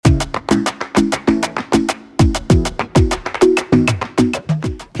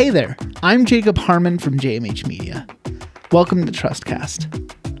Hey there, I'm Jacob Harmon from JMH Media. Welcome to Trustcast.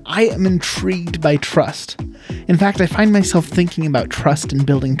 I am intrigued by trust. In fact, I find myself thinking about trust and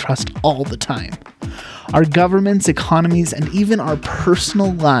building trust all the time. Our governments, economies, and even our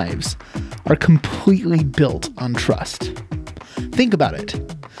personal lives are completely built on trust. Think about it.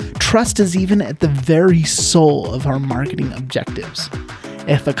 Trust is even at the very soul of our marketing objectives.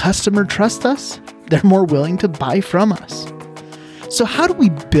 If a customer trusts us, they're more willing to buy from us. So how do we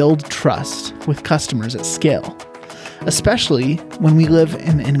build trust with customers at scale? Especially when we live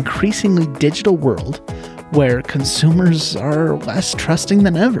in an increasingly digital world where consumers are less trusting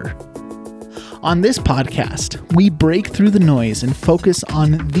than ever. On this podcast, we break through the noise and focus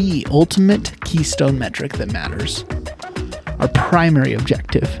on the ultimate keystone metric that matters. Our primary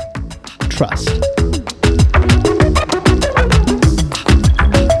objective, trust.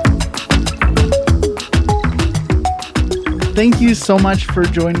 Thank you so much for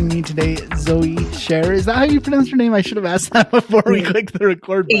joining me today, Zoe Scher. Is that how you pronounce your name? I should have asked that before we clicked the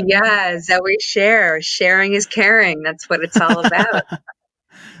record button. Yeah, Zoe Scher. Sharing is caring. That's what it's all about.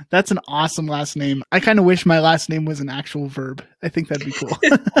 That's an awesome last name. I kind of wish my last name was an actual verb. I think that'd be cool.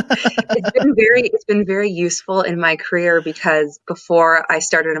 It's been very useful in my career because before I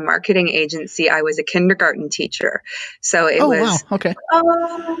started a marketing agency, I was a kindergarten teacher. So it was, wow. Okay.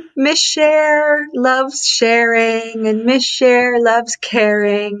 Oh, Miss Scher loves sharing and Miss Scher loves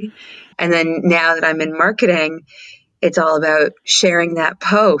caring. And then now that I'm in marketing, it's all about sharing that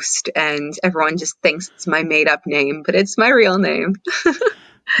post and everyone just thinks it's my made up name, but it's my real name.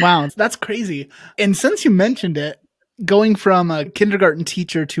 Wow, that's crazy. And since you mentioned it, going from a kindergarten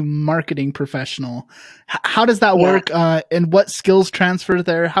teacher to marketing professional, how does that work? And what skills transfer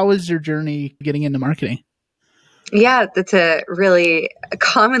there? How was your journey getting into marketing? Yeah, that's a really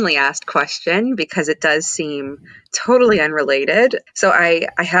commonly asked question because it does seem totally unrelated. So I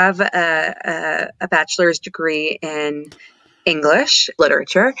have a bachelor's degree in English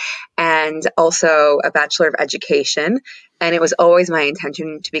literature and also a Bachelor of Education. And it was always my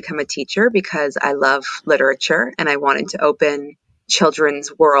intention to become a teacher because I love literature and I wanted to open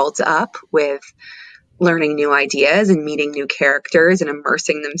children's worlds up with learning new ideas and meeting new characters and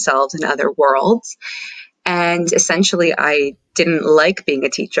immersing themselves in other worlds. And essentially, I didn't like being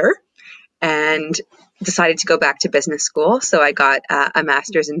a teacher and decided to go back to business school. So I got a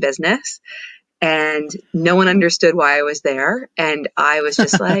master's in business. And no one understood why I was there. And I was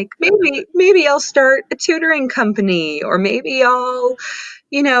just like, maybe I'll start a tutoring company, or maybe I'll,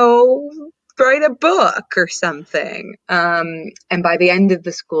 write a book or something. And by the end of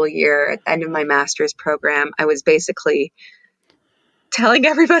the school year, at the end of my master's program, I was basically telling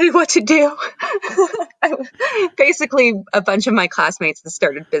everybody what to do. Basically, a bunch of my classmates that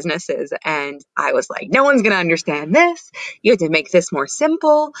started businesses, and I was like, no one's going to understand this. You have to make this more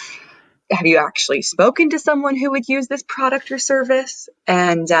simple. Have you actually spoken to someone who would use this product or service?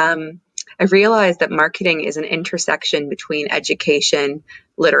 And I realized that marketing is an intersection between education,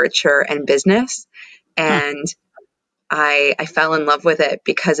 literature, and business. And I fell in love with it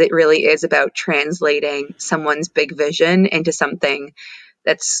because it really is about translating someone's big vision into something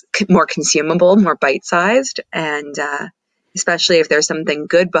that's more consumable, more bite-sized. And especially if there's something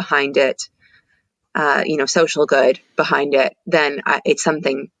good behind it, social good behind it, then it's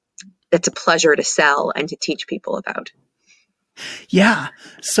something it's a pleasure to sell and to teach people about. Yeah.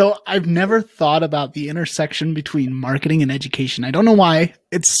 So I've never thought about the intersection between marketing and education. I don't know why.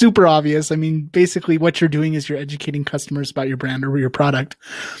 It's super obvious. I mean, basically what you're doing is you're educating customers about your brand or your product.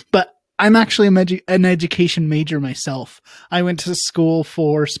 But I'm actually an education major myself. I went to school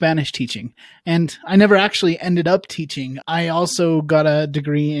for Spanish teaching, and I never actually ended up teaching. I also got a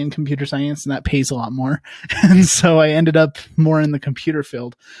degree in computer science, and that pays a lot more. And so I ended up more in the computer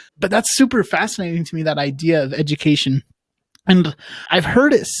field. But that's super fascinating to me, that idea of education. And I've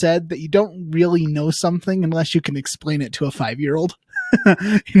heard it said that you don't really know something unless you can explain it to a 5-year-old.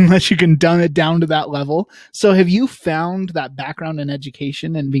 Unless you can dumb it down to that level. So have you found that background in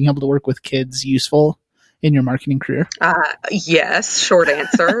education and being able to work with kids useful in your marketing career? Yes. Short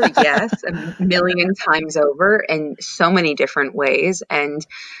answer. Yes. A million times over in so many different ways. And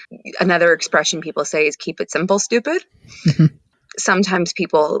another expression people say is keep it simple, stupid. Sometimes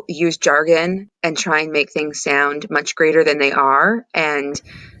people use jargon and try and make things sound much greater than they are. And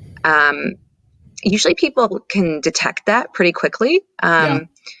usually people can detect that pretty quickly. There's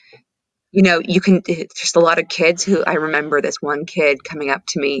a lot of kids who, I remember this one kid coming up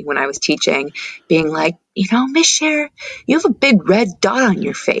to me when I was teaching being like, Miss Scher, you have a big red dot on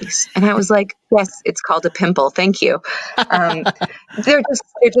your face. And I was like, yes, it's called a pimple. Thank you. They're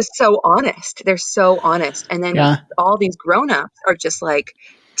just so honest. They're so honest. And then all these grownups are just like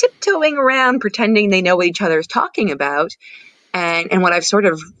tiptoeing around, pretending they know what each other is talking about. And what I've sort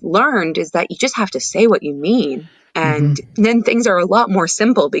of learned is that you just have to say what you mean. Hmm. And then things are a lot more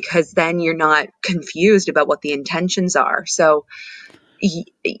simple because then you're not confused about what the intentions are. So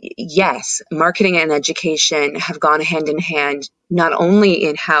yes, marketing and education have gone hand in hand, not only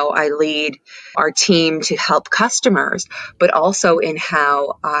in how I lead our team to help customers, but also in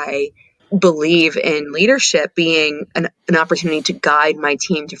how I believe in leadership being an opportunity to guide my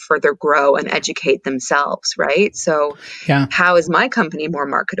team to further grow and educate themselves, right? So Yeah. how is my company more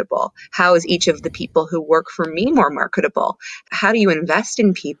marketable? How is each of the people who work for me more marketable? How do you invest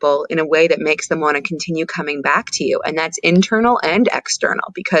in people in a way that makes them want to continue coming back to you? And that's internal and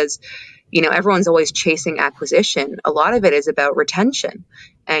external, because everyone's always chasing acquisition. A lot of it is about retention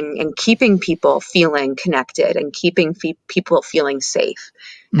and keeping people feeling connected and keeping people feeling safe.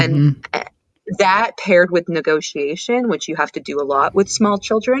 And Hmm. that paired with negotiation, which you have to do a lot with small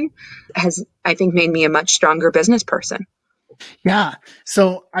children, has, I think, made me a much stronger business person. Yeah.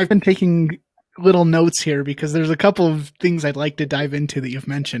 So I've been taking little notes here because there's a couple of things I'd like to dive into that you've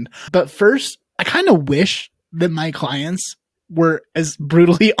mentioned. But first, I kind of wish that my clients were as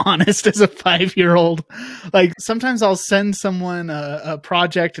brutally honest as a 5-year-old. Like sometimes I'll send someone a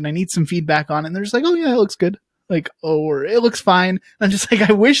project and I need some feedback on it, and they're just like, "Oh yeah, it looks good." Like, "Oh, or it looks fine." And I'm just like,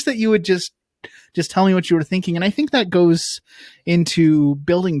 I wish that you would just tell me what you were thinking. And I think that goes into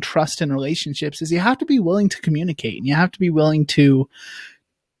building trust in relationships is you have to be willing to communicate, and you have to be willing to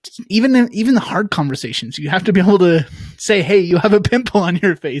even the hard conversations, you have to be able to say, "Hey, you have a pimple on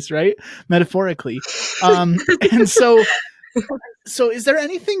your face," right? Metaphorically. And so is there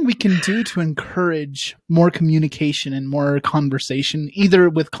anything we can do to encourage more communication and more conversation, either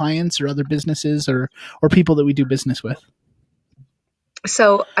with clients or other businesses or people that we do business with?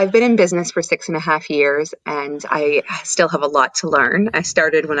 So I've been in business for 6.5 years, and I still have a lot to learn. I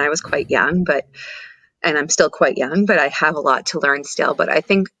started when I was quite young, and I'm still quite young, but I have a lot to learn still. But I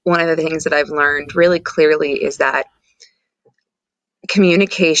think one of the things that I've learned really clearly is that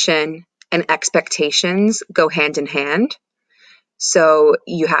communication and expectations go hand in hand. So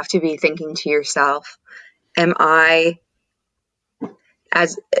you have to be thinking to yourself, am I,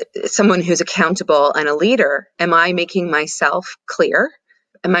 as someone who's accountable and a leader, am I making myself clear?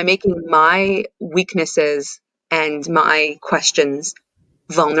 Am I making my weaknesses and my questions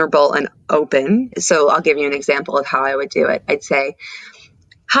vulnerable and open? So I'll give you an example of how I would do it. I'd say,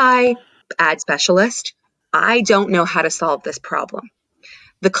 hi, ad specialist. I don't know how to solve this problem.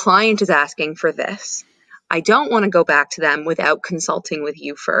 The client is asking for this. I don't want to go back to them without consulting with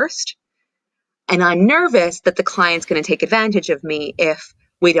you first. And I'm nervous that the client's going to take advantage of me if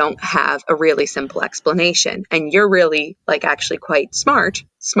we don't have a really simple explanation. And you're really, like, actually quite smart,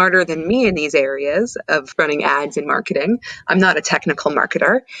 smarter than me in these areas of running ads and marketing. I'm not a technical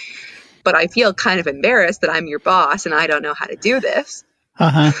marketer, but I feel kind of embarrassed that I'm your boss and I don't know how to do this.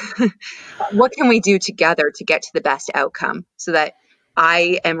 Uh-huh. What can we do together to get to the best outcome so that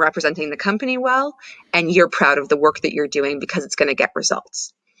I am representing the company well and you're proud of the work that you're doing because it's going to get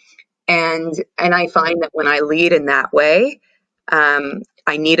results? And I find that when I lead in that way,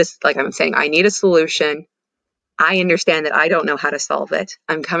 I need like I'm saying, I need a solution. I understand that I don't know how to solve it.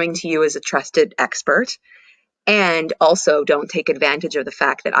 I'm coming to you as a trusted expert, and also don't take advantage of the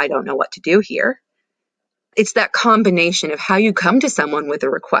fact that I don't know what to do here. It's that combination of how you come to someone with a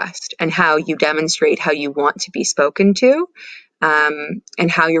request and how you demonstrate how you want to be spoken to, and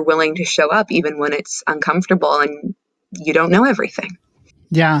how you're willing to show up even when it's uncomfortable and you don't know everything.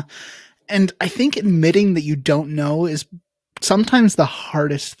 Yeah. And I think admitting that you don't know is sometimes the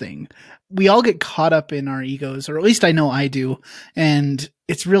hardest thing. We all get caught up in our egos, or at least I know I do. And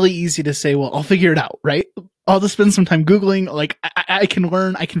it's really easy to say, well, I'll figure it out, right? I'll just spend some time Googling, like, I can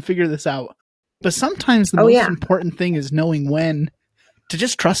learn, I can figure this out. But sometimes the Oh, most yeah. important thing is knowing when to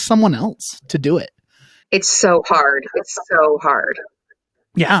just trust someone else to do it. It's so hard. It's so hard.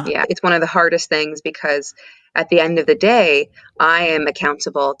 Yeah. Yeah, it's one of the hardest things because at the end of the day, I am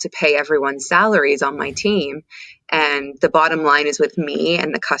accountable to pay everyone's salaries on my team. And the bottom line is with me,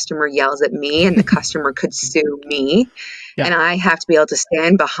 and the customer yells at me, and the customer could sue me. Yeah. And I have to be able to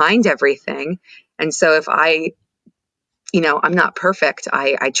stand behind everything. And so if I'm not perfect.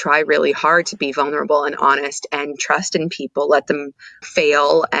 I try really hard to be vulnerable and honest and trust in people, let them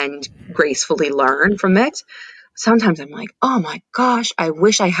fail and gracefully learn from it. Sometimes I'm like, oh my gosh, I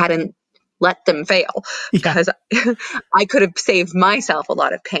wish I hadn't let them fail Yeah. because I could have saved myself a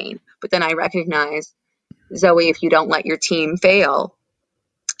lot of pain. But then I recognize, Zoe, if you don't let your team fail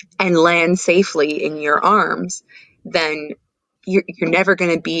and land safely in your arms, then you're never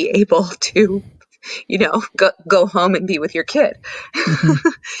going to be able to go home and be with your kid. Hmm.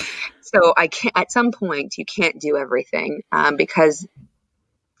 So I can't, at some point, you can't do everything, because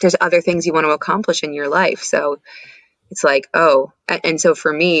there's other things you want to accomplish in your life. So it's like, oh, and so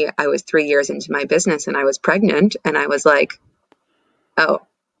for me, I was 3 years into my business and I was pregnant and I was like, oh,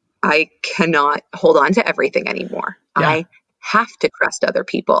 I cannot hold on to everything anymore. Yeah. I have to trust other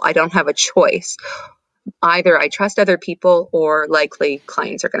people. I don't have a choice. Either I trust other people or likely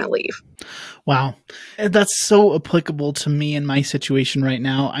clients are going to leave. Wow. That's so applicable to me in my situation right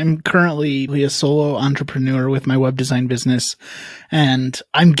now. I'm currently a solo entrepreneur with my web design business, and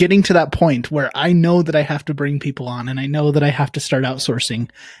I'm getting to that point where I know that I have to bring people on and I know that I have to start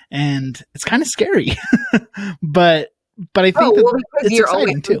outsourcing, and it's kind of scary. but I Oh, think that well, because it's you're always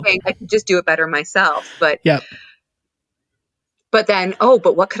exciting too. thinking I could just do it better myself. Yep. But then, oh,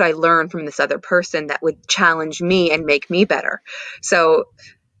 but what could I learn from this other person that would challenge me and make me better? So,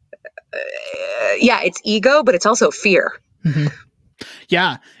 yeah, it's ego, but it's also fear. Hmm.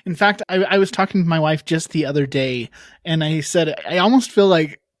 Yeah. In fact, I was talking to my wife just the other day, and I said, I almost feel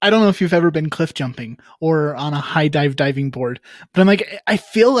like, I don't know if you've ever been cliff jumping or on a high dive diving board, but I'm like, I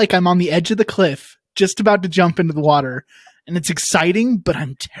feel like I'm on the edge of the cliff, just about to jump into the water. And it's exciting, but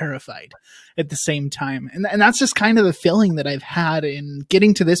I'm terrified at the same time. And that's just kind of the feeling that I've had in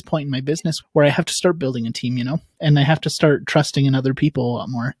getting to this point in my business where I have to start building a team, and I have to start trusting in other people a lot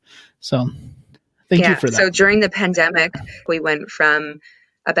more. So thank you Yeah. for So that. during the pandemic, we went from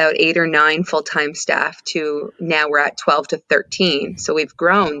about 8 or 9 full-time staff to now we're at 12 to 13. So we've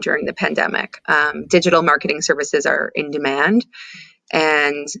grown during the pandemic. Digital marketing services are in demand,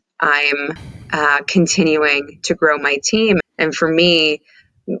 and I'm continuing to grow my team. And for me,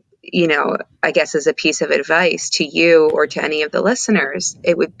 I guess as a piece of advice to you or to any of the listeners,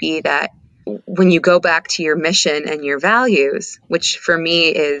 it would be that when you go back to your mission and your values, which for me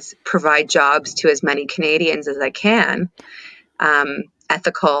is provide jobs to as many Canadians as I can,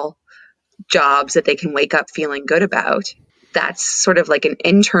 ethical jobs that they can wake up feeling good about. That's sort of like an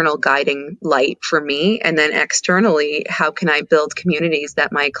internal guiding light for me. And then externally, how can I build communities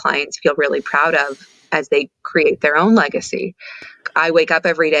that my clients feel really proud of as they create their own legacy? I wake up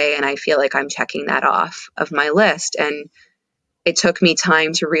every day and I feel like I'm checking that off of my list. And it took me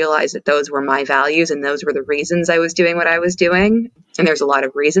time to realize that those were my values and those were the reasons I was doing what I was doing. And there's a lot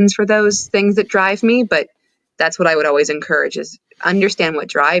of reasons for those things that drive me, but that's what I would always encourage is understand what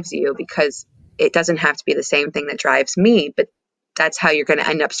drives you, because it doesn't have to be the same thing that drives me, but that's how you're going to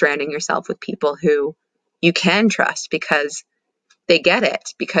end up surrounding yourself with people who you can trust because they get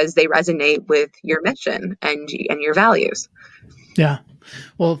it, because they resonate with your mission and your values. Yeah.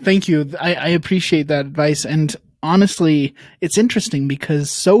 Well, thank you. I appreciate that advice. And honestly, it's interesting because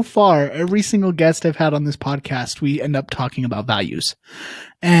so far, every single guest I've had on this podcast, we end up talking about values.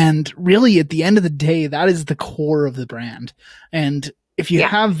 And really, at the end of the day, that is the core of the brand. And if you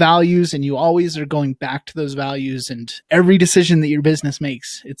have values and you always are going back to those values, and every decision that your business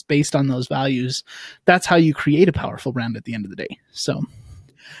makes, it's based on those values, that's how you create a powerful brand at the end of the day. So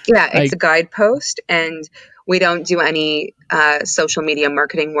yeah, it's a guidepost, and we don't do any social media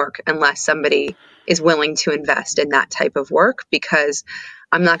marketing work unless somebody is willing to invest in that type of work, because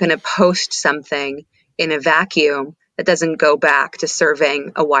I'm not going to post something in a vacuum that doesn't go back to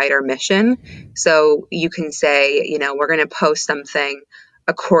serving a wider mission. So you can say, we're going to post something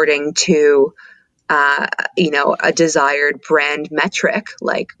according to a desired brand metric,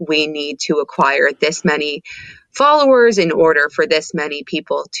 like we need to acquire this many followers in order for this many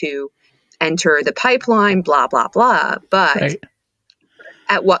people to enter the pipeline, blah, blah, blah. But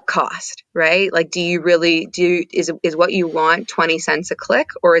at what cost, right? Like, do you really is what you want 20 cents a click,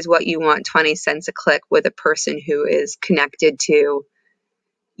 or is what you want 20 cents a click with a person who is connected to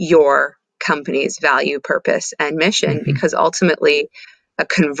your company's value, purpose, and mission? Mm-hmm. Because ultimately, a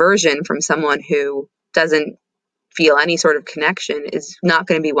conversion from someone who doesn't feel any sort of connection is not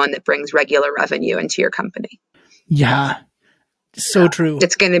going to be one that brings regular revenue into your company. Yeah. So true.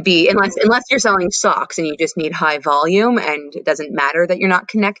 It's going to be, unless you're selling socks and you just need high volume and it doesn't matter that you're not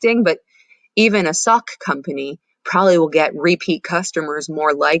connecting, but even a sock company probably will get repeat customers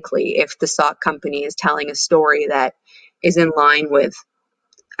more likely if the sock company is telling a story that is in line with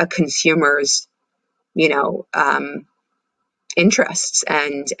a consumer's, interests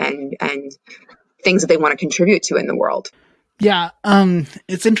and things that they want to contribute to in the world. Yeah,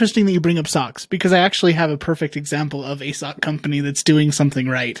 it's interesting that you bring up socks because I actually have a perfect example of a sock company that's doing something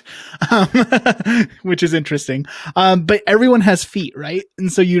right, um, which is interesting. But everyone has feet, right?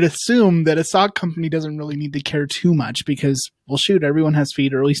 And so you'd assume that a sock company doesn't really need to care too much because, well, shoot, everyone has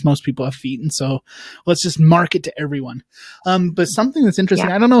feet, or at least most people have feet, and so let's just market to everyone. But something that's interesting,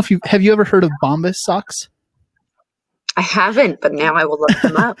 Yeah. I don't know if you ever heard of Bombas socks? I haven't, but now I will look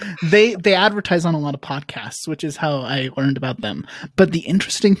them up. They advertise on a lot of podcasts, which is how I learned about them. But the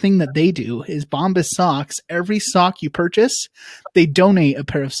interesting thing that they do is Bombas socks. Every sock you purchase, they donate a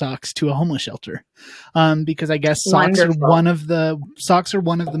pair of socks to a homeless shelter. Because I guess Wonderful. socks are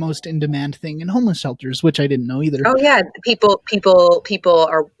one of the most in demand thing in homeless shelters, which I didn't know either. Oh yeah, people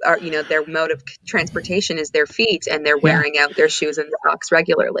are their mode of transportation is their feet, and they're Yeah. wearing out their shoes and socks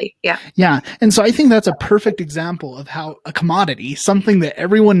regularly. Yeah, Yeah. And so I think that's a perfect example of how a commodity, something that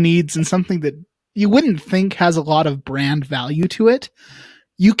everyone needs and something that you wouldn't think has a lot of brand value to it,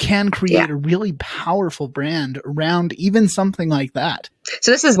 you can yeah. create a really powerful brand around even something like that. So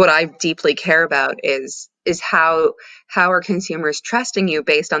this is what I deeply care about is how are consumers trusting you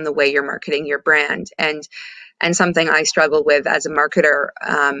based on the way you're marketing your brand, and something I struggle with as a marketer,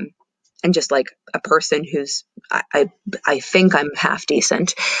 and just like a person who's I think I'm half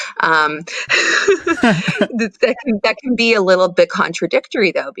decent. That can be a little bit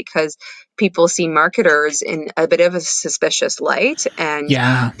contradictory though, because people see marketers in a bit of a suspicious light, and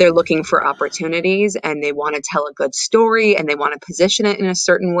Yeah. they're looking for opportunities, and they want to tell a good story, and they want to position it in a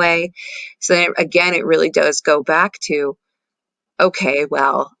certain way. So again, it really does go back to, okay,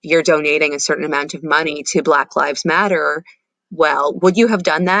 well, you're donating a certain amount of money to Black Lives Matter. Well, would you have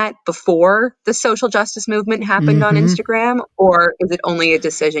done that before the social justice movement happened on Mm-hmm. Instagram? Or is it only a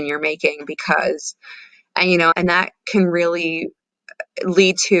decision you're making because, and that can really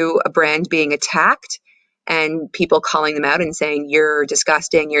lead to a brand being attacked and people calling them out and saying, you're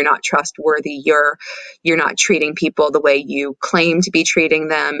disgusting, you're not trustworthy, you're not treating people the way you claim to be treating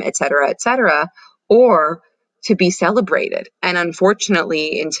them, et cetera, et cetera, or to be celebrated. And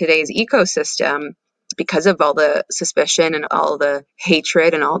unfortunately, in today's ecosystem, because of all the suspicion and all the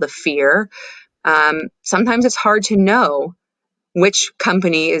hatred and all the fear, sometimes it's hard to know which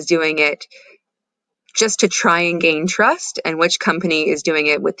company is doing it just to try and gain trust, and which company is doing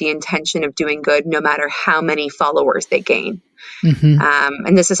it with the intention of doing good, no matter how many followers they gain. Mm-hmm.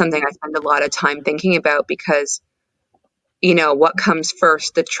 And this is something I spend a lot of time thinking about, because, what comes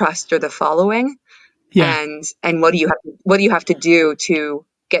first, the trust or the following? Yeah. And what do you have to do to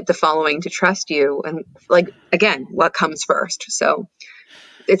get the following to trust you? And like, again, what comes first? So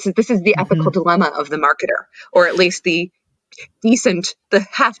this is the Mm-hmm. ethical dilemma of the marketer, or at least the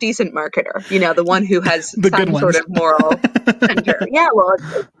half decent marketer, the one who has The good some sort ones. of moral center. Yeah, well,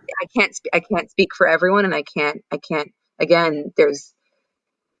 I can't speak for everyone, and I can't. Again, there's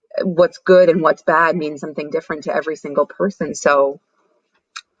what's good and what's bad means something different to every single person. So,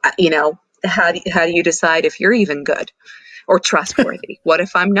 how do you decide if you're even good or trustworthy? What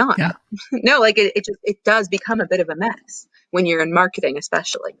if I'm not? Yeah. No, like it does become a bit of a mess when you're in marketing,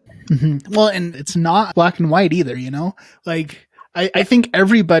 especially. Mm-hmm. Well, and it's not black and white either, Like, I Yeah. think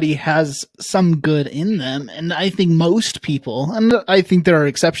everybody has some good in them. And I think most people, and I think there are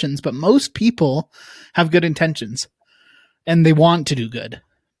exceptions, but most people have good intentions and they want to do good.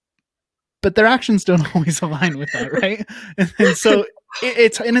 But their actions don't always align with that, right? And so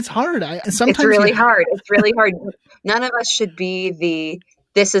it's hard. It's Sometimes really hard. It's really hard. None of us should be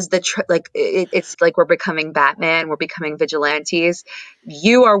this is it's like we're becoming Batman, we're becoming vigilantes.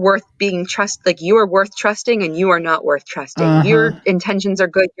 You are worth being like you are worth trusting, and you are not worth trusting. uh huh. Your intentions are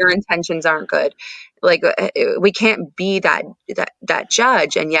good, your intentions aren't good. Like we can't be that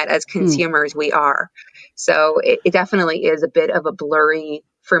judge, and yet as Ooh. consumers we are. So it definitely is a bit of a blurry,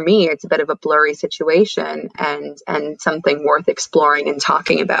 for me, it's a bit of a blurry situation, and something worth exploring and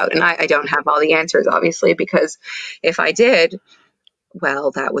talking about. And I don't have all the answers, obviously, because if I did,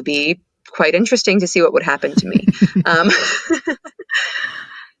 well, that would be quite interesting to see what would happen to me. Um,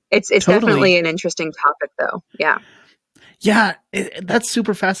 it's Totally. definitely an interesting topic, though. Yeah. Yeah, that's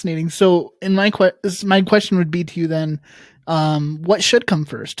super fascinating. So, in my question would be to you then, what should come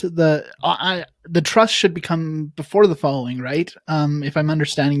first? The trust should become before the following, right? If I'm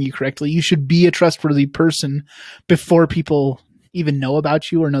understanding you correctly, you should be a trustworthy person before people even know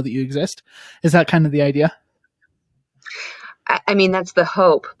about you or know that you exist. Is that kind of the idea? I mean, that's the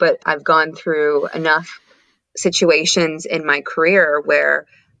hope, but I've gone through enough situations in my career where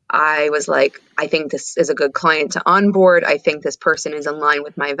I was like, I think this is a good client to onboard. I think this person is in line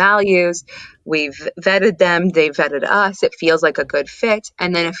with my values. We've vetted them, they vetted us. It feels like a good fit.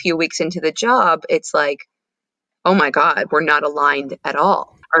 And then a few weeks into the job, it's like, oh my God, we're not aligned at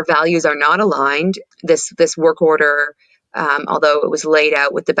all. Our values are not aligned. This work order, although it was laid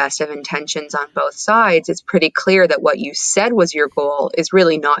out with the best of intentions on both sides, it's pretty clear that what you said was your goal is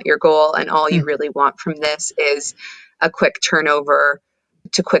really not your goal. And all you really want from this is a quick turnover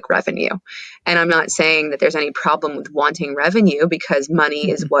to quick revenue. And I'm not saying that there's any problem with wanting revenue, because money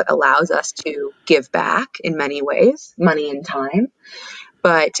is what allows us to give back in many ways, money and time.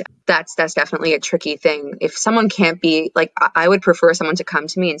 But that's definitely a tricky thing. If someone can't be like, I would prefer someone to come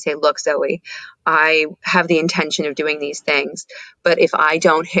to me and say, look, Zoe, I have the intention of doing these things, but if I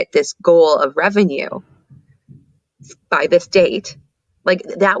don't hit this goal of revenue by this date, like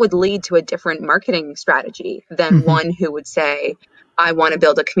that would lead to a different marketing strategy than one who would say, I want to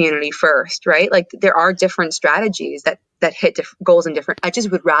build a community first, right? Like there are different strategies that hit goals in different. I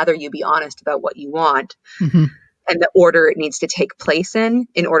just would rather you be honest about what you want. And the order it needs to take place in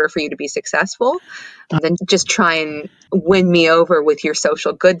order for you to be successful, than just try and win me over with your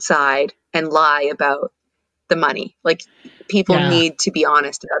social good side and lie about the money. Like people need to be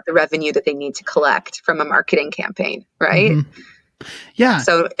honest about the revenue that they need to collect from a marketing campaign, right? Yeah.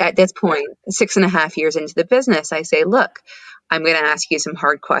 So at this point, 6.5 years into the business, I say, look, I'm going to ask you some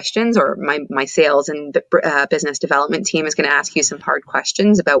hard questions, or my sales and business development team is going to ask you some hard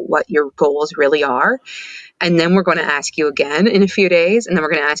questions about what your goals really are. And then we're going to ask you again in a few days. And then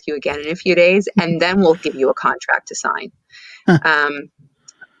we're going to ask you again in a few days. And then we'll give you a contract to sign.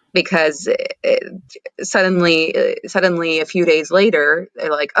 Because suddenly a few days later, they're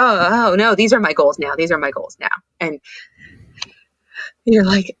like, oh, no, these are my goals now. These are my goals now. And you're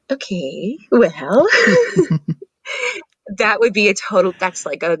like, okay, well, that would be that's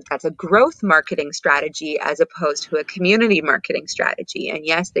a growth marketing strategy as opposed to a community marketing strategy. And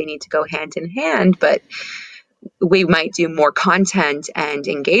yes, they need to go hand in hand, but we might do more content and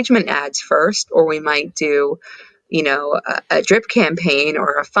engagement ads first, or we might do, a drip campaign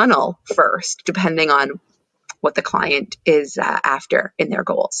or a funnel first, depending on what the client is after in their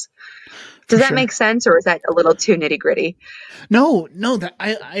goals. Does that make sense, or is that a little too nitty gritty? No, that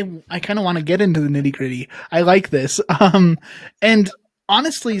I kind of want to get into the nitty gritty. I like this. And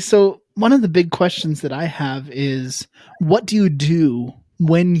honestly, so one of the big questions that I have is, what do you do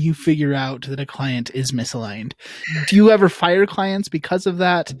when you figure out that a client is misaligned? Do you ever fire clients because of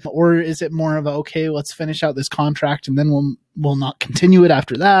that? Or is it more of a, okay, let's finish out this contract and then we'll not continue it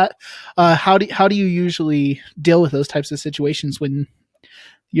after that? How do you usually deal with those types of situations when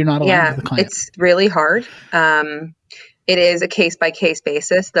you're not aligned with the client? It's really hard. It is a case-by-case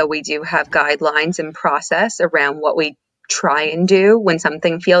basis, though we do have guidelines and process around what we try and do when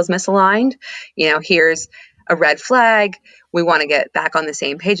something feels misaligned. Here's a red flag. We want to get back on the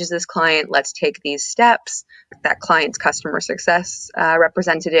same page as this client. Let's take these steps. That client's customer success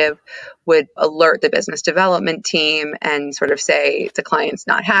representative would alert the business development team and sort of say, the client's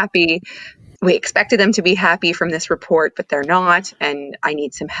not happy. We expected them to be happy from this report, but they're not. And I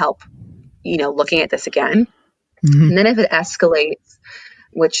need some help, looking at this again. And then if it escalates,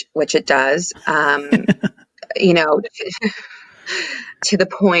 which it does, to the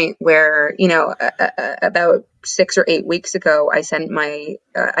point where, about 6 or 8 weeks ago, I sent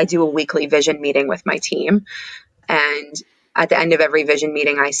I do a weekly vision meeting with my team. And at the end of every vision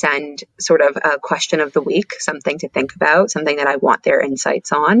meeting, I send sort of a question of the week, something to think about, something that I want their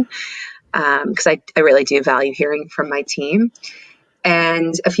insights on. Because I really do value hearing from my team.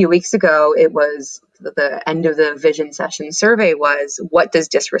 And a few weeks ago, it was the end of the vision session survey was, what does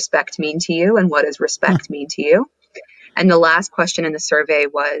disrespect mean to you? And what does respect mean to you? And the last question in the survey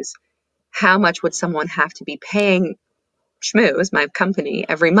was, how much would someone have to be paying Schmooze, my company,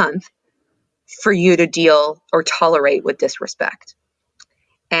 every month for you to deal or tolerate with disrespect?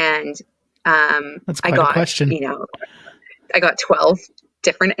 And that's quite a question. I got 12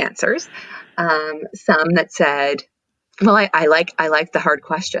 different answers. Some that said, well, I like the hard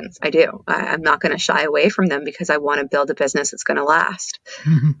questions. I do. I'm not going to shy away from them because I want to build a business that's going to last.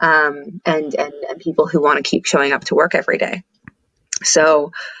 And people who want to keep showing up to work every day.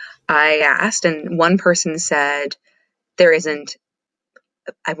 So I asked, and one person said,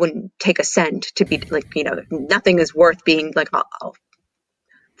 I wouldn't take a cent to be like, nothing is worth being like, I'll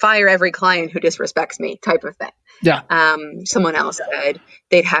fire every client who disrespects me type of thing. Yeah. Someone else said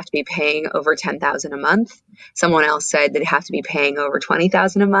they'd have to be paying over $10,000 a month. Someone else said they'd have to be paying over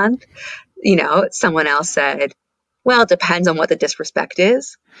 $20,000 a month. Someone else said, well, it depends on what the disrespect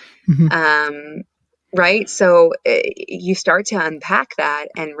is. Right. So you start to unpack that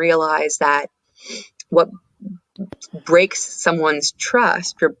and realize that what breaks someone's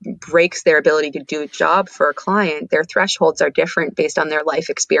trust or breaks their ability to do a job for a client, their thresholds are different based on their life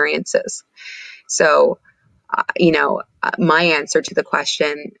experiences. So my answer to the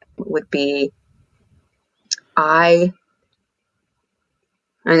question would be, and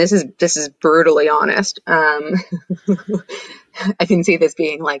this is brutally honest. I can see this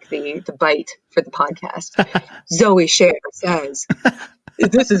being like the bite for the podcast. Zoe Scher says,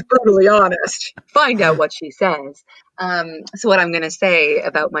 this is brutally honest. Find out what she says. So what I'm going to say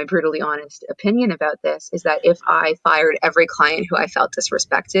about my brutally honest opinion about this is that if I fired every client who I felt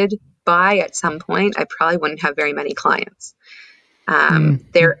disrespected by at some point, I probably wouldn't have very many clients.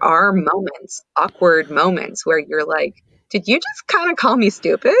 There are moments, awkward moments, where you're like, did you just kind of call me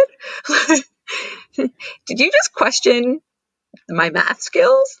stupid? Did you just question my math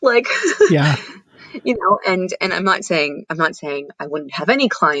skills? Like, Yeah. And I'm not saying I wouldn't have any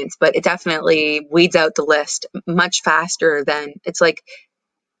clients, but it definitely weeds out the list much faster than it's like,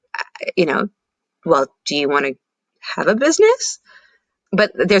 well, do you want to have a business?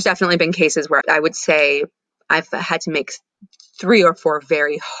 But there's definitely been cases where I would say I've had to make 3 or 4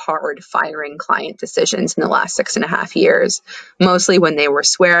 very hard firing client decisions in the last 6.5 years, mostly when they were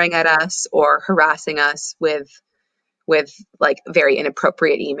swearing at us or harassing us with like very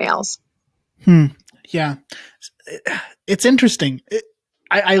inappropriate emails. Yeah. It's interesting.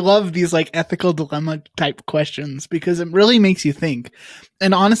 I love these like ethical dilemma type questions because it really makes you think.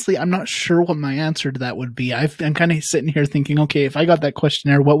 And honestly, I'm not sure what my answer to that would be. I'm kind of sitting here thinking, okay, if I got that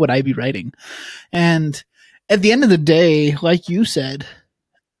questionnaire, what would I be writing? And at the end of the day, like you said,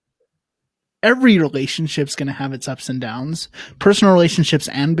 every relationship's going to have its ups and downs, personal relationships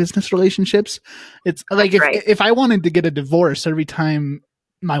and business relationships. It's like if I wanted to get a divorce every time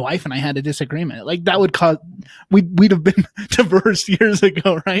my wife and I had a disagreement, like that would cause, we'd have been divorced years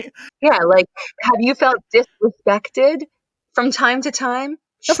ago, right? Yeah. Like, have you felt disrespected from time to time?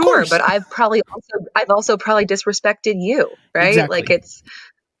 Of Sure. course. But I've also probably disrespected you, right? Exactly. Like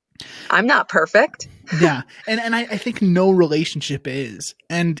I'm not perfect. Yeah. And I think no relationship is.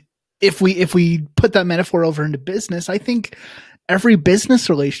 And if we put that metaphor over into business, I think every business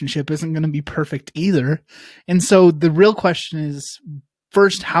relationship isn't going to be perfect either. And so the real question is,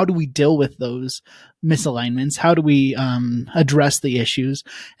 first, how do we deal with those misalignments? How do we address the issues,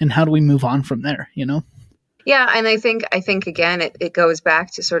 and how do we move on from there? Yeah, and I think again, it goes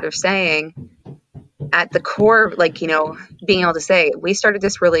back to sort of saying at the core, like, being able to say, we started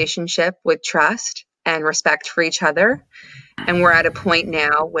this relationship with trust and respect for each other, and we're at a point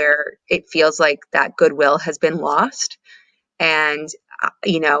now where it feels like that goodwill has been lost. And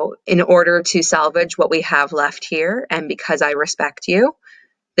in order to salvage what we have left here, and because I respect you,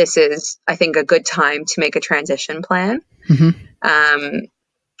 this is, I think, a good time to make a transition plan. Mm-hmm.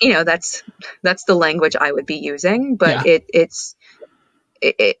 That's the language I would be using, but Yeah. it's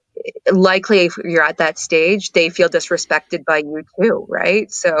likely if you're at that stage, they feel disrespected by you too,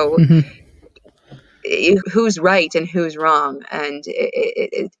 right? So who's right and who's wrong? And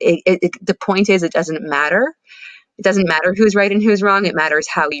the point is, it doesn't matter. It doesn't matter who's right and who's wrong. It matters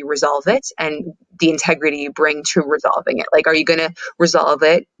how you resolve it and the integrity you bring to resolving it. Like, are you going to resolve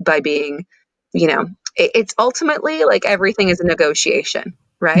it by being, it's ultimately like everything is a negotiation,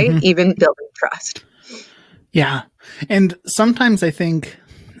 right? Even building trust. Yeah. And sometimes I think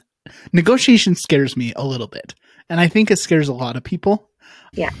negotiation scares me a little bit. And I think it scares a lot of people.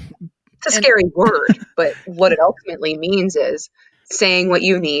 Yeah. It's a scary word, but what it ultimately means is saying what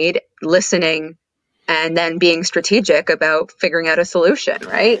you need, listening, and then being strategic about figuring out a solution,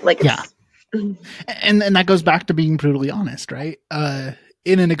 right? Like, yeah. And that goes back to being brutally honest, right?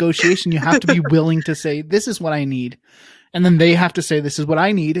 In a negotiation, you have to be willing to say, this is what I need. And then they have to say, this is what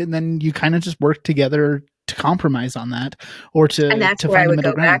I need. And then you kind of just work together to compromise on that, or to and that's to where find I would a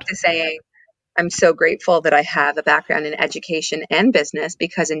middle go ground. back to saying, I'm so grateful that I have a background in education and business,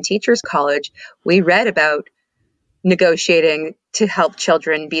 because in teachers college, we read about negotiating to help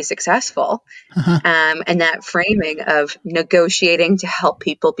children be successful. And that framing of negotiating to help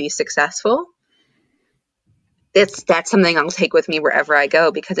people be successful, that's something I'll take with me wherever I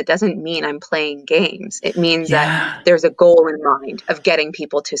go, because it doesn't mean I'm playing games. It means that there's a goal in mind of getting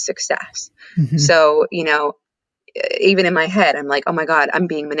people to success. So, even in my head, I'm like, oh my God, I'm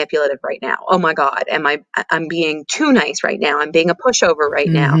being manipulative right now. Oh my God, I'm being too nice right now. I'm being a pushover right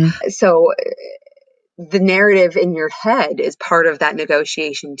now. So the narrative in your head is part of that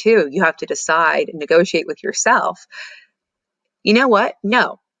negotiation too. You have to decide and negotiate with yourself. You know what?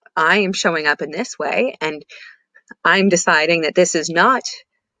 No, I am showing up in this way, and I'm deciding that this is not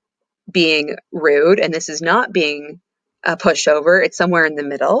being rude and this is not being a pushover. It's somewhere in the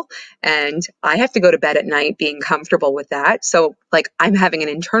middle, and I have to go to bed at night being comfortable with that. So like, I'm having an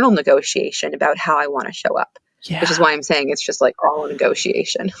internal negotiation about how I want to show up, which is why I'm saying it's just like all a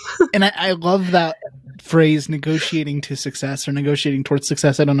negotiation. And I love that phrase negotiating to success or negotiating towards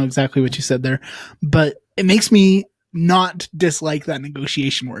success. I don't know exactly what you said there, but it makes me not dislike that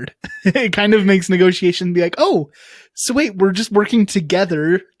negotiation word. It kind of makes negotiation be like, oh, so wait, we're just working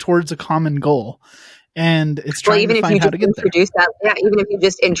together towards a common goal. And it's trying to find how to get there. Even if you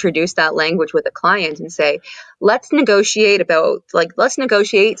just introduce that language with a client and say, let's negotiate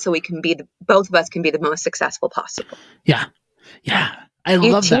so we can both of us can be the most successful possible. Yeah. Yeah. I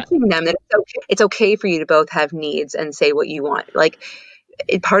love that. Teaching them that it's okay for you to both have needs and say what you want. Like,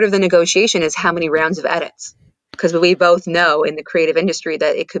 part of the negotiation is how many rounds of edits. Because we both know in the creative industry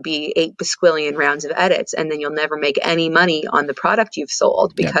that it could be 8 bisquillion rounds of edits, and then you'll never make any money on the product you've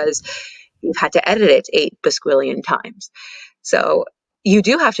sold because you've had to edit it 8 bisquillion times. So you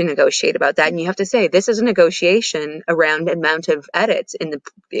do have to negotiate about that, and you have to say, this is a negotiation around amount of edits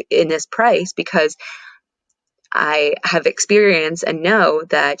in this price, because I have experience and know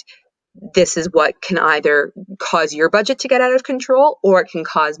that this is what can either cause your budget to get out of control, or it can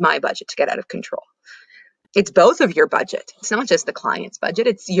cause my budget to get out of control. It's both of your budget. It's not just the client's budget.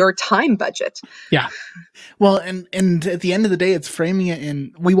 It's your time budget. Yeah. Well, and at the end of the day, it's framing it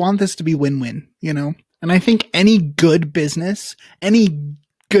in, we want this to be win-win, you know? And I think any good business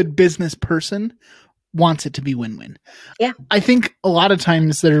person wants it to be win-win. Yeah. I think a lot of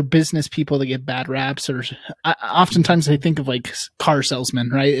times there are business people that get bad raps, or oftentimes I think of like car salesmen,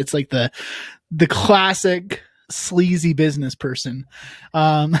 right? It's like the classic sleazy business person.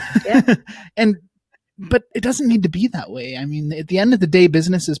 But it doesn't need to be that way. I mean, at the end of the day,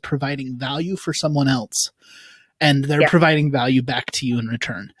 business is providing value for someone else, and they're providing value back to you in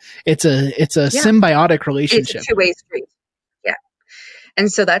return. It's a symbiotic relationship. It's a two-way street. Yeah.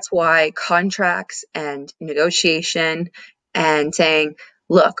 And so that's why contracts and negotiation and saying,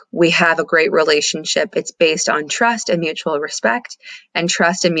 look, we have a great relationship. It's based on trust and mutual respect, and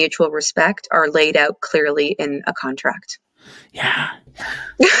trust and mutual respect are laid out clearly in a contract. Yeah.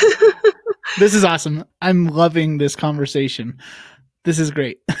 This is awesome. I'm loving this conversation. This is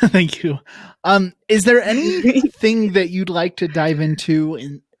great. Thank you. Is there anything that you'd like to dive into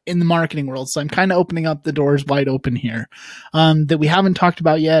in the marketing world? So I'm kind of opening up the doors wide open here, that we haven't talked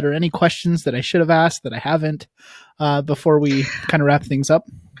about yet, or any questions that I should have asked that I haven't, before we kind of wrap things up?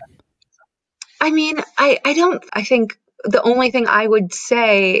 I mean, I think the only thing I would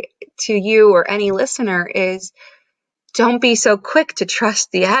say to you or any listener is, don't be so quick to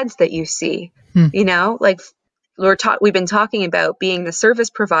trust the ads that you see. You know, like we've been talking about being the service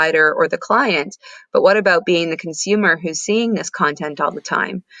provider or the client, but what about being the consumer who's seeing this content all the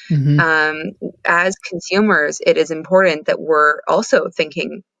time? As consumers, it is important that we're also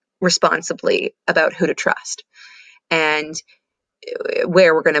thinking responsibly about who to trust and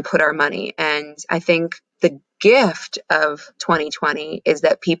where we're going to put our money. And I think the gift of 2020 is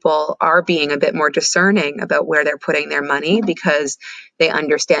that people are being a bit more discerning about where they're putting their money, because they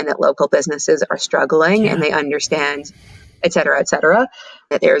understand that local businesses are struggling, and they understand, et cetera,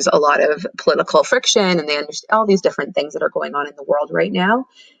 that there's a lot of political friction, and they understand all these different things that are going on in the world right now.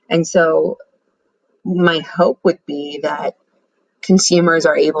 And so my hope would be that consumers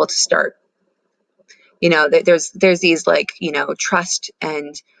are able to start, you know, there's these like, you know, trust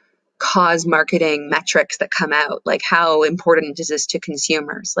and cause marketing metrics that come out, like how important is this to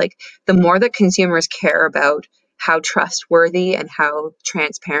consumers? Like, the more that consumers care about how trustworthy and how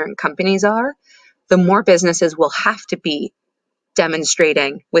transparent companies are, the more businesses will have to be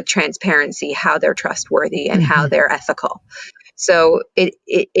demonstrating with transparency how they're trustworthy and how they're ethical. So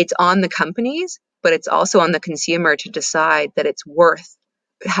it's on the companies, but it's also on the consumer to decide that it's worth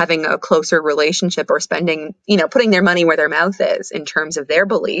having a closer relationship, or spending, you know, putting their money where their mouth is in terms of their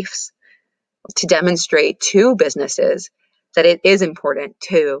beliefs, to demonstrate to businesses that it is important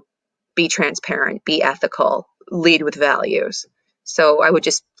to be transparent, be ethical, lead with values. So I would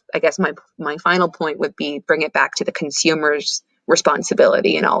just, I guess my final point would be, bring it back to the consumer's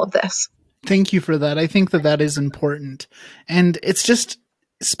responsibility in all of this. Thank you for that. I think that is important. And it's just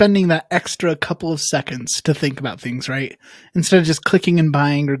spending that extra couple of seconds to think about things, right? Instead of just clicking and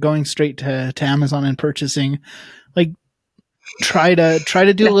buying, or going straight to Amazon and purchasing, like try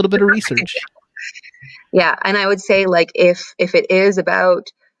to do a little bit of research. Yeah. And I would say, like, if it is about,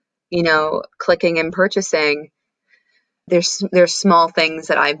 you know, clicking and purchasing, there's small things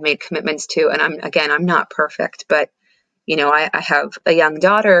that I've made commitments to. And I'm not perfect, but you know, I have a young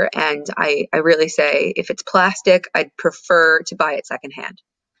daughter, and I really say, if it's plastic, I'd prefer to buy it secondhand,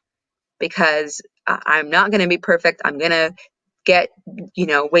 because I'm not going to be perfect. I'm going to get, you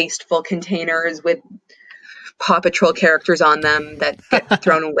know, wasteful containers with Paw Patrol characters on them that get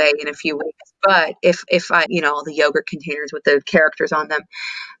thrown away in a few weeks. But if I, you know, all the yogurt containers with the characters on them,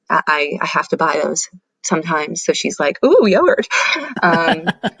 I have to buy those sometimes. So she's like, ooh, yogurt.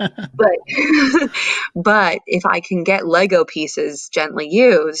 But but if I can get Lego pieces gently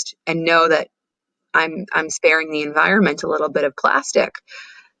used and know that I'm sparing the environment a little bit of plastic,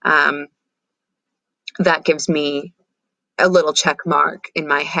 that gives me a little check mark in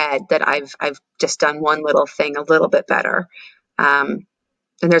my head that I've just done one little thing a little bit better. And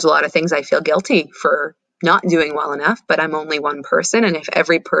there's a lot of things I feel guilty for not doing well enough, but I'm only one person. And if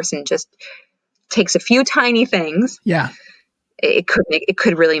every person just takes a few tiny things, it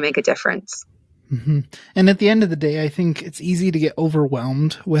could really make a difference. Mm-hmm. And at the end of the day, I think it's easy to get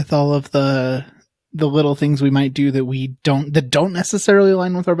overwhelmed with all of the little things we might do that don't necessarily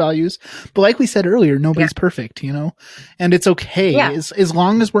align with our values. But like we said earlier, nobody's perfect, and it's okay as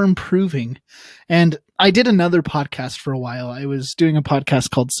long as we're improving. And I did another podcast for a while. I was doing a podcast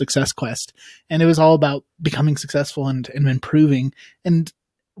called Success Quest, and it was all about becoming successful and improving. And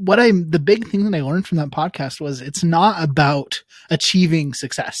the big thing that I learned from that podcast was it's not about achieving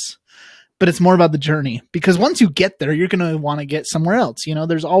success, but it's more about the journey, because once you get there, you're going to want to get somewhere else.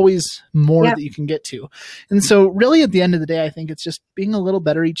 There's always more that you can get to. And so really at the end of the day, I think it's just being a little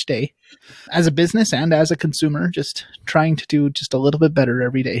better each day as a business and as a consumer, just trying to do just a little bit better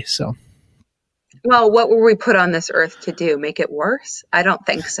every day. So, well, what were we put on this earth to do? Make it worse? I don't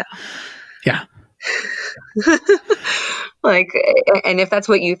think so. Yeah. And if that's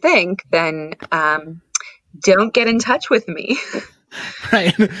what you think, then don't get in touch with me.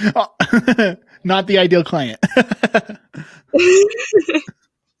 Right. Not the ideal client.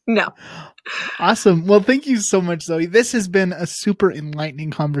 No. Awesome. Well, thank you so much, Zoe. This has been a super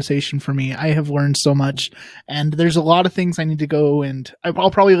enlightening conversation for me. I have learned so much, and there's a lot of things I need to go, and I'll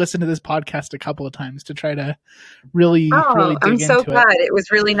probably listen to this podcast a couple of times to try to really dig I'm so into glad. it. It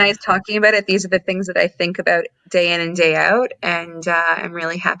was really nice talking about it. These are the things that I think about day in and day out, and I'm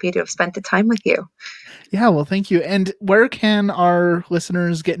really happy to have spent the time with you. Yeah, well, thank you. And where can our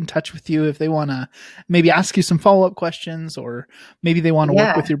listeners get in touch with you if they want to maybe ask you some follow-up questions, or maybe they want to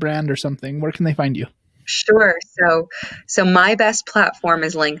work with your brand or something? Where can they find you? Sure. So my best platform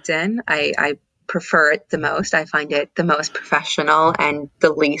is LinkedIn. I prefer it the most. I find it the most professional and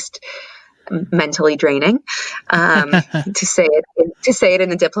the least mentally draining, to say it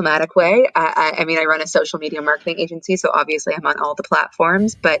in a diplomatic way. I mean, I run a social media marketing agency, so obviously I'm on all the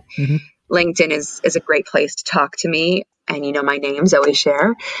platforms, but LinkedIn is a great place to talk to me. And my name, Zoe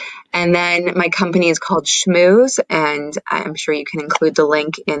Scher. And then my company is called Schmooze, and I'm sure you can include the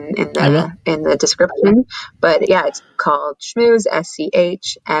link in the description. But yeah, it's called Schmooze,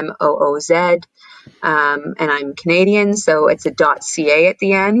 SCHMOOZ. And I'm Canadian, so it's a .ca at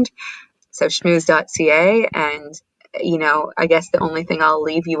the end. So schmooze.ca. And I guess the only thing I'll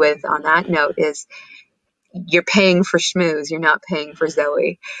leave you with on that note is, you're paying for Schmooze, you're not paying for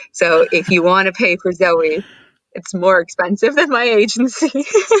Zoe. So if you want to pay for Zoe, it's more expensive than my agency.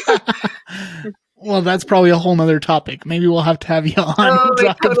 Well, that's probably a whole nother topic. Maybe we'll have to have you on and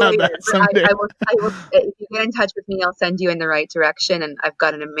talk about that someday. I will, if you get in touch with me, I'll send you in the right direction. And I've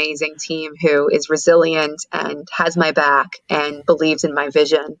got an amazing team who is resilient and has my back and believes in my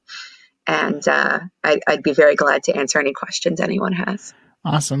vision. And I'd be very glad to answer any questions anyone has.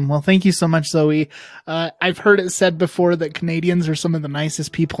 Awesome. Well, thank you so much, Zoe. I've heard it said before that Canadians are some of the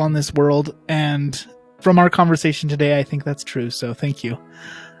nicest people on this world. And from our conversation today, I think that's true. So thank you.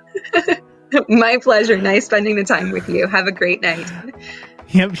 My pleasure. Nice spending the time with you. Have a great night.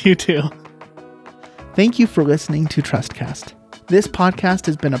 Yep, you too. Thank you for listening to Trustcast. This podcast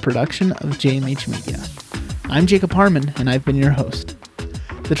has been a production of JMH Media. I'm Jacob Harmon, and I've been your host.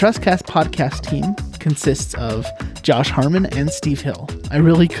 The Trustcast podcast team consists of Josh Harmon and Steve Hill. I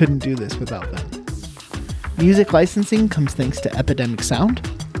really couldn't do this without them. Music licensing comes thanks to Epidemic Sound.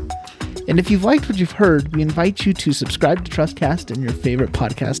 And if you've liked what you've heard, we invite you to subscribe to Trustcast in your favorite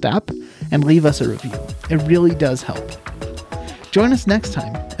podcast app and leave us a review. It really does help. Join us next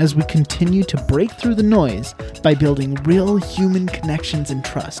time as we continue to break through the noise by building real human connections and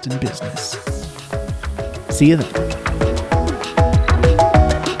trust in business. See you then.